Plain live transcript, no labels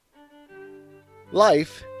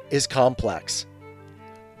Life is complex.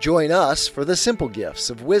 Join us for the simple gifts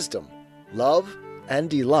of wisdom, love, and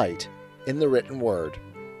delight in the written word.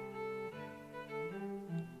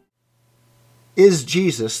 Is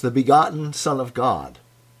Jesus the begotten Son of God?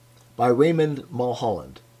 By Raymond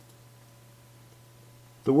Mulholland.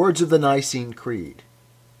 The words of the Nicene Creed.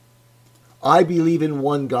 I believe in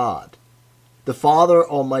one God, the Father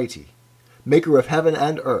Almighty, maker of heaven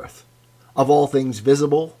and earth, of all things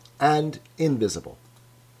visible and invisible.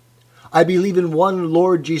 I believe in one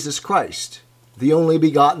Lord Jesus Christ, the only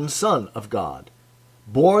begotten Son of God,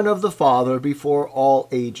 born of the Father before all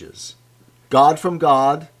ages, God from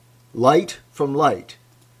God, light from light,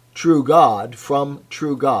 true God from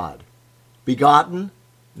true God, begotten,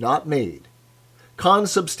 not made,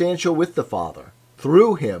 consubstantial with the Father.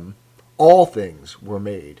 Through him all things were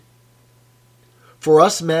made. For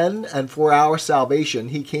us men and for our salvation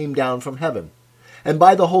he came down from heaven, and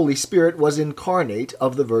by the Holy Spirit was incarnate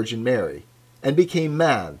of the Virgin Mary, and became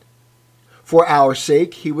man. For our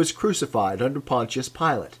sake he was crucified under Pontius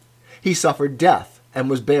Pilate. He suffered death and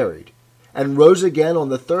was buried, and rose again on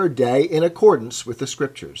the third day in accordance with the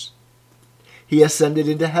Scriptures. He ascended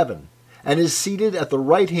into heaven, and is seated at the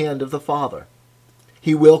right hand of the Father.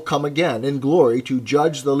 He will come again in glory to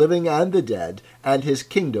judge the living and the dead, and his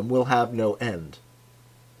kingdom will have no end.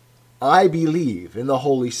 I believe in the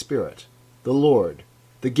Holy Spirit, the Lord,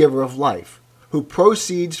 the giver of life, who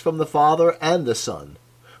proceeds from the Father and the Son,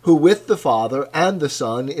 who with the Father and the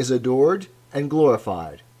Son is adored and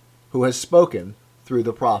glorified, who has spoken through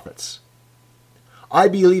the prophets. I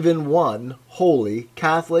believe in one holy,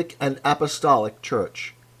 Catholic, and Apostolic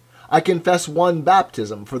Church. I confess one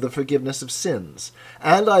baptism for the forgiveness of sins,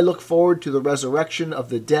 and I look forward to the resurrection of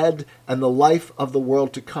the dead and the life of the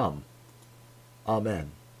world to come.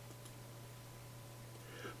 Amen.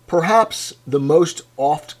 Perhaps the most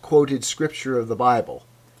oft-quoted scripture of the Bible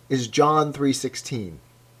is John 3:16.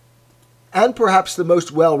 And perhaps the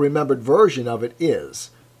most well-remembered version of it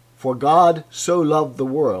is, For God so loved the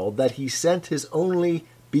world that he sent his only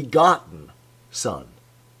begotten Son.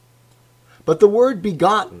 But the word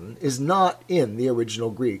begotten is not in the original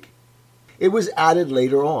Greek. It was added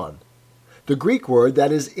later on. The Greek word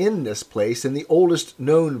that is in this place in the oldest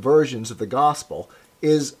known versions of the Gospel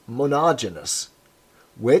is monogenes,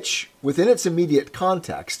 which, within its immediate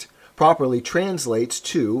context, properly translates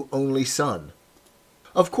to only Son.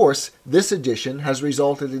 Of course, this addition has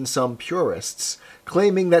resulted in some purists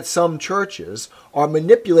claiming that some churches are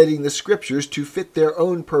manipulating the Scriptures to fit their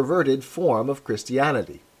own perverted form of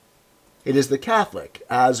Christianity. It is the Catholic,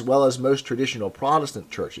 as well as most traditional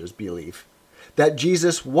Protestant churches' belief, that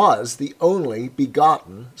Jesus was the only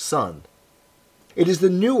begotten Son. It is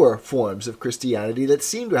the newer forms of Christianity that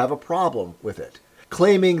seem to have a problem with it,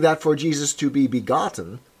 claiming that for Jesus to be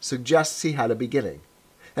begotten suggests he had a beginning,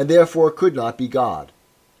 and therefore could not be God.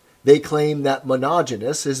 They claim that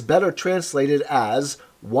monogenes is better translated as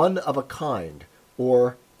one of a kind,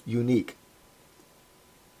 or unique.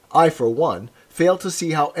 I, for one, fail to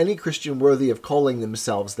see how any Christian worthy of calling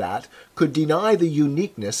themselves that could deny the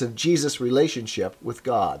uniqueness of Jesus' relationship with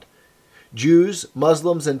God. Jews,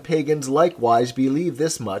 Muslims, and pagans likewise believe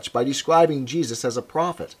this much by describing Jesus as a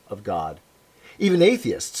prophet of God. Even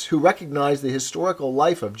atheists who recognize the historical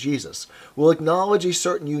life of Jesus will acknowledge a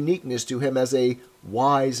certain uniqueness to him as a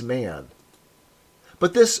wise man.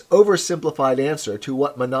 But this oversimplified answer to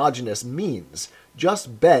what monogenes means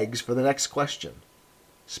just begs for the next question.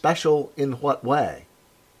 Special in what way?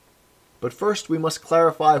 But first we must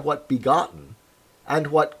clarify what begotten and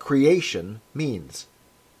what creation means.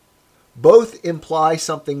 Both imply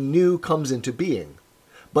something new comes into being,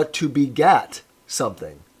 but to beget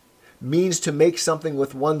something means to make something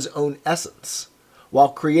with one's own essence, while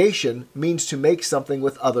creation means to make something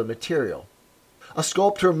with other material. A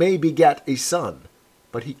sculptor may beget a son,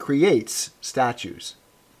 but he creates statues.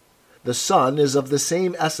 The son is of the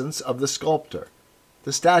same essence of the sculptor.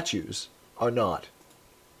 The statues are not.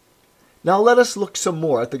 Now let us look some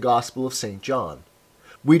more at the Gospel of St. John.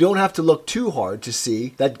 We don't have to look too hard to see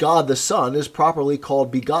that God the Son is properly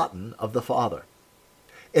called begotten of the Father.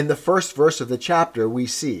 In the first verse of the chapter we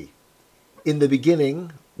see, In the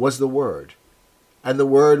beginning was the Word, and the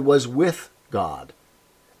Word was with God,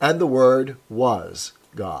 and the Word was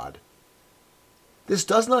God. This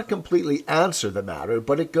does not completely answer the matter,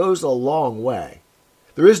 but it goes a long way.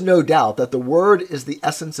 There is no doubt that the Word is the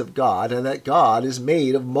essence of God and that God is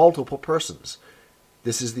made of multiple persons.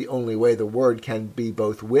 This is the only way the Word can be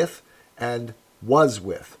both with and was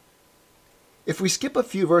with. If we skip a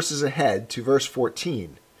few verses ahead to verse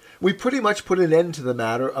 14, we pretty much put an end to the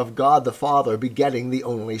matter of God the Father begetting the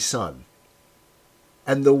only Son.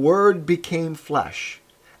 And the Word became flesh,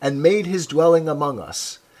 and made his dwelling among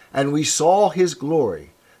us, and we saw his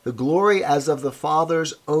glory, the glory as of the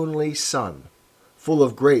Father's only Son, full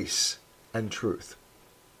of grace and truth.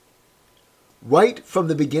 Right from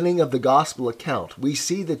the beginning of the Gospel account, we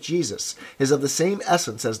see that Jesus is of the same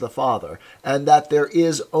essence as the Father, and that there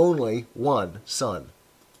is only one Son.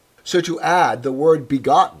 So to add the word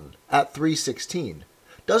begotten at 3:16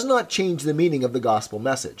 does not change the meaning of the Gospel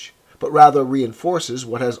message, but rather reinforces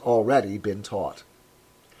what has already been taught.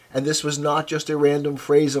 And this was not just a random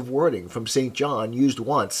phrase of wording from St. John used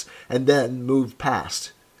once and then moved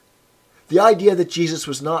past. The idea that Jesus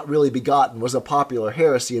was not really begotten was a popular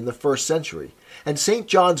heresy in the first century, and St.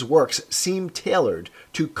 John's works seem tailored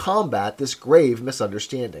to combat this grave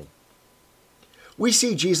misunderstanding. We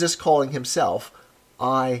see Jesus calling himself,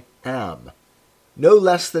 I am, no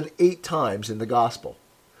less than 8 times in the Gospel,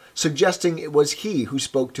 suggesting it was he who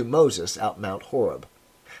spoke to Moses at Mount Horeb.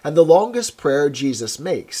 And the longest prayer Jesus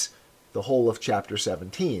makes, the whole of chapter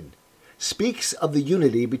 17, speaks of the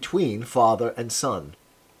unity between Father and Son.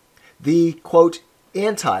 The, quote,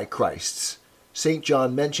 antichrists St.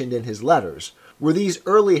 John mentioned in his letters were these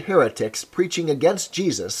early heretics preaching against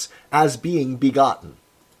Jesus as being begotten.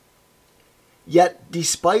 Yet,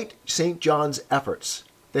 despite St. John's efforts,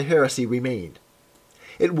 the heresy remained.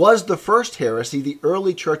 It was the first heresy the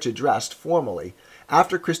early church addressed formally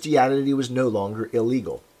after Christianity was no longer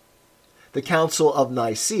illegal. The Council of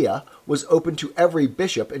Nicaea was open to every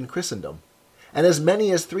bishop in Christendom, and as many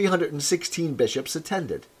as 316 bishops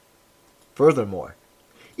attended. Furthermore,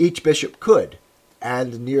 each bishop could,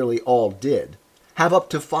 and nearly all did, have up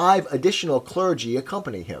to 5 additional clergy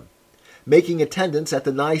accompany him, making attendance at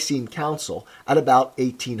the Nicene Council at about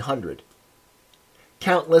 1800.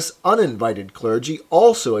 Countless uninvited clergy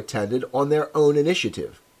also attended on their own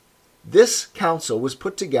initiative. This council was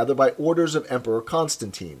put together by orders of Emperor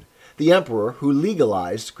Constantine, the emperor who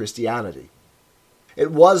legalized Christianity. It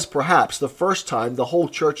was perhaps the first time the whole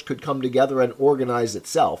church could come together and organize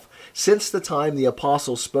itself since the time the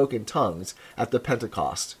apostles spoke in tongues at the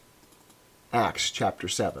Pentecost. Acts chapter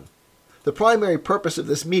 7. The primary purpose of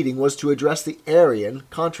this meeting was to address the Arian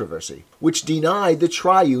controversy, which denied the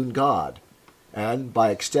triune God, and,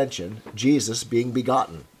 by extension, Jesus being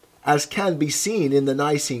begotten. As can be seen in the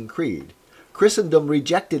Nicene Creed, Christendom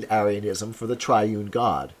rejected Arianism for the triune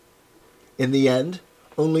God. In the end,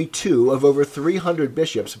 only 2 of over 300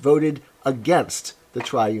 bishops voted against the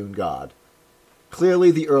triune God.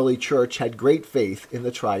 Clearly, the early church had great faith in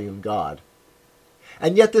the triune God.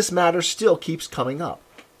 And yet this matter still keeps coming up.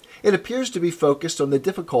 It appears to be focused on the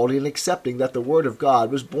difficulty in accepting that the Word of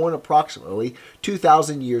God was born approximately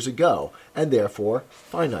 2,000 years ago, and therefore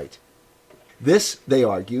finite. This, they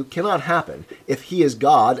argue, cannot happen if he is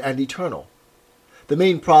God and eternal. The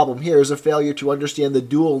main problem here is a failure to understand the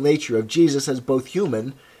dual nature of Jesus as both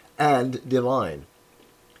human and divine.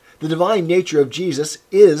 The divine nature of Jesus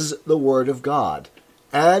is the Word of God,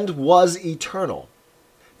 and was eternal.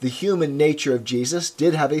 The human nature of Jesus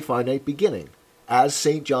did have a finite beginning, as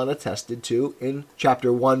St. John attested to in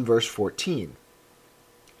chapter 1, verse 14.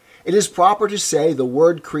 It is proper to say the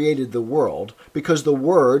Word created the world because the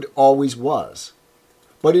Word always was.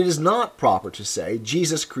 But it is not proper to say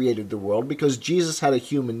Jesus created the world because Jesus had a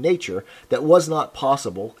human nature that was not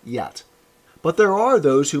possible yet. But there are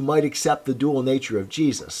those who might accept the dual nature of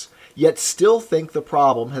Jesus, yet still think the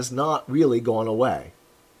problem has not really gone away.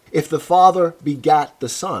 If the Father begat the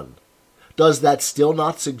Son, does that still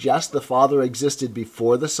not suggest the Father existed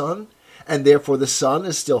before the Son, and therefore the Son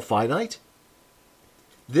is still finite?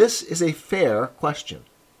 This is a fair question,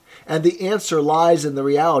 and the answer lies in the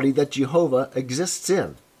reality that Jehovah exists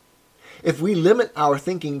in. If we limit our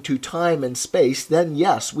thinking to time and space, then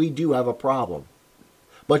yes, we do have a problem.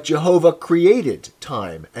 But Jehovah created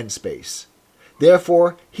time and space.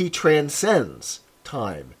 Therefore, he transcends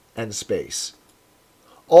time and space.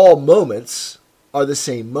 All moments are the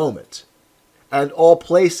same moment, and all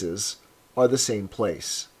places are the same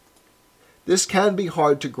place. This can be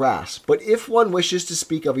hard to grasp, but if one wishes to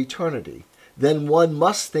speak of eternity, then one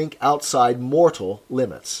must think outside mortal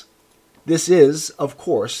limits. This is, of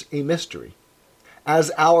course, a mystery,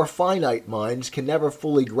 as our finite minds can never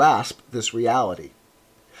fully grasp this reality.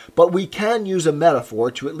 But we can use a metaphor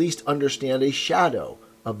to at least understand a shadow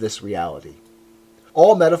of this reality.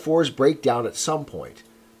 All metaphors break down at some point,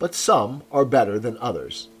 but some are better than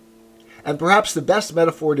others. And perhaps the best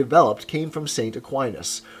metaphor developed came from St.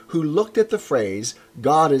 Aquinas, who looked at the phrase,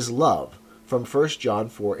 God is love, from 1 John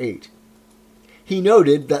 4:8. He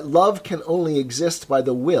noted that love can only exist by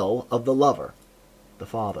the will of the lover, the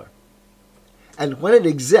Father. And when it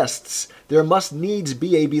exists, there must needs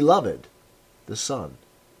be a beloved, the Son,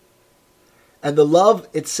 and the love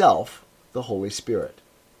itself, the Holy Spirit.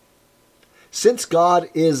 Since God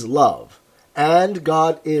is love, and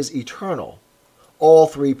God is eternal, all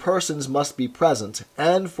three persons must be present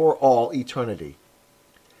and for all eternity.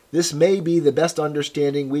 This may be the best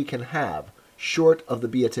understanding we can have, short of the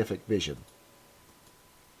beatific vision.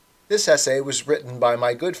 This essay was written by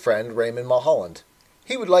my good friend Raymond Mulholland.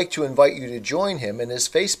 He would like to invite you to join him in his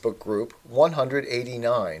Facebook group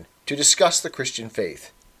 189 to discuss the Christian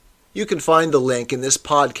faith. You can find the link in this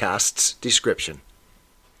podcast's description.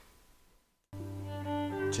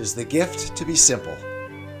 'Tis the gift to be simple.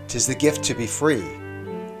 'Tis the gift to be free.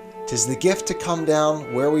 'Tis the gift to come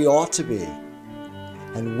down where we ought to be.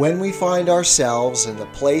 And when we find ourselves in the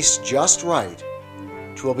place just right,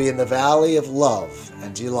 'twill be in the valley of love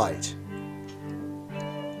and delight.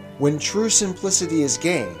 When true simplicity is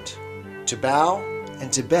gained, to bow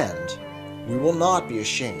and to bend, we will not be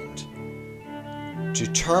ashamed. To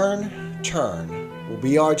turn will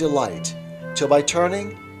be our delight, till by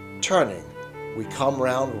turning, we come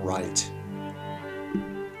round right.